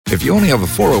If you only have a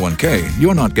 401k,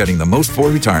 you're not getting the most for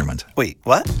retirement. Wait,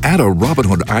 what? Add a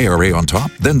Robinhood IRA on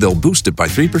top, then they'll boost it by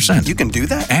 3%. You can do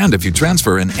that? And if you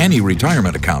transfer in any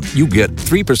retirement account, you get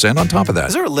 3% on top of that.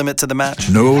 Is there a limit to the match?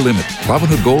 No limit.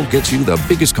 Robinhood Gold gets you the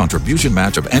biggest contribution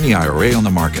match of any IRA on the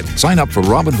market. Sign up for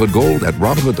Robinhood Gold at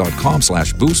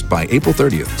Robinhood.com/boost by April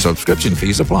 30th. Subscription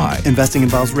fees apply. Investing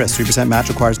involves risk. 3% match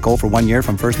requires gold for 1 year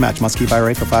from first match. Must keep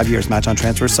IRA for 5 years. Match on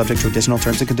transfers subject to additional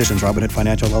terms and conditions. Robinhood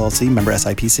Financial LLC, member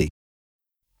SIPC.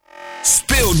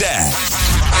 Spill that.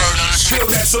 Spill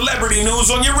that celebrity news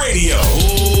on your radio.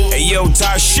 Hey, yo,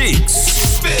 Tashiks.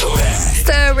 Spill that.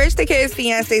 So, Rich the Kid's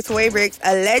fiancé, Tori Brixx,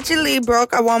 allegedly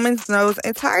broke a woman's nose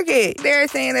in Target. They're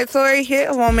saying that Tori hit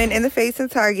a woman in the face in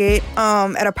Target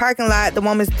at a parking lot. The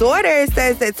woman's daughter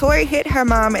says that Tori hit her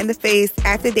mom in the face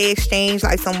after they exchanged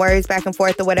like some words back and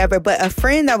forth or whatever. But a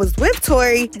friend that was with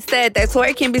Tori said that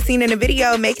Tori can be seen in a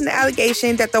video making the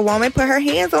allegation that the woman put her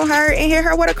hands on her and hit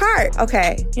her with a cart.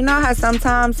 Okay, you know how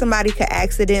sometimes somebody could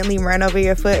accidentally run over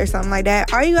your foot or something like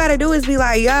that? All you gotta do is be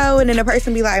like, yo, and then the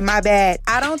person be like, my bad.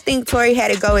 I don't think Tori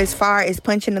had to go as far as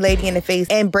punching the lady in the face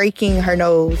and breaking her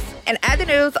nose. And other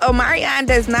news, Omarion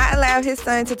does not allow his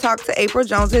son to talk to Apryl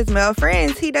Jones's male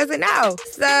friends. He doesn't know.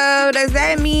 So does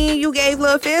that mean you gave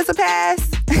Lil Fizz a pass?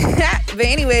 But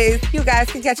anyways, you guys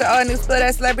can catch all new Spill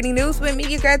That Celebrity News with me,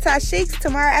 your girl Tashiks,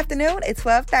 tomorrow afternoon at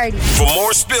 12:30. For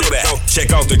more Spill That,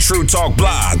 check out the True Talk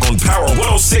blog on Power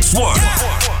 1061.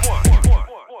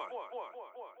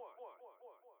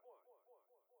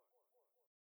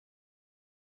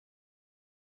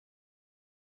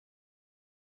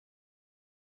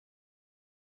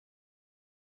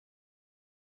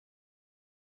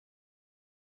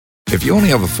 If you only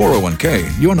have a 401k,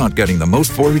 you're not getting the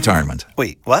most for retirement.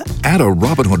 Wait, what? Add a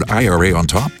Robinhood IRA on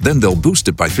top, then they'll boost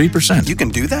it by 3%. You can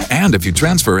do that? And if you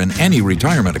transfer in any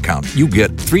retirement account, you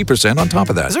get 3% on top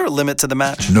of that. Is there a limit to the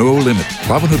match? No limit.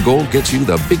 Robinhood Gold gets you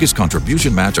the biggest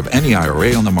contribution match of any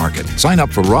IRA on the market. Sign up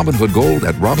for Robinhood Gold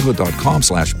at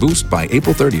Robinhood.com/boost by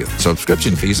April 30th.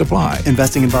 Subscription fees apply.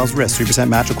 Investing involves risk. 3%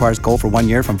 match requires gold for 1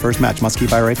 year from first match. Must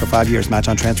keep IRA for 5 years. Match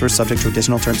on transfers subject to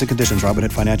additional terms and conditions.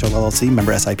 Robinhood Financial LLC,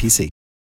 member SIPC.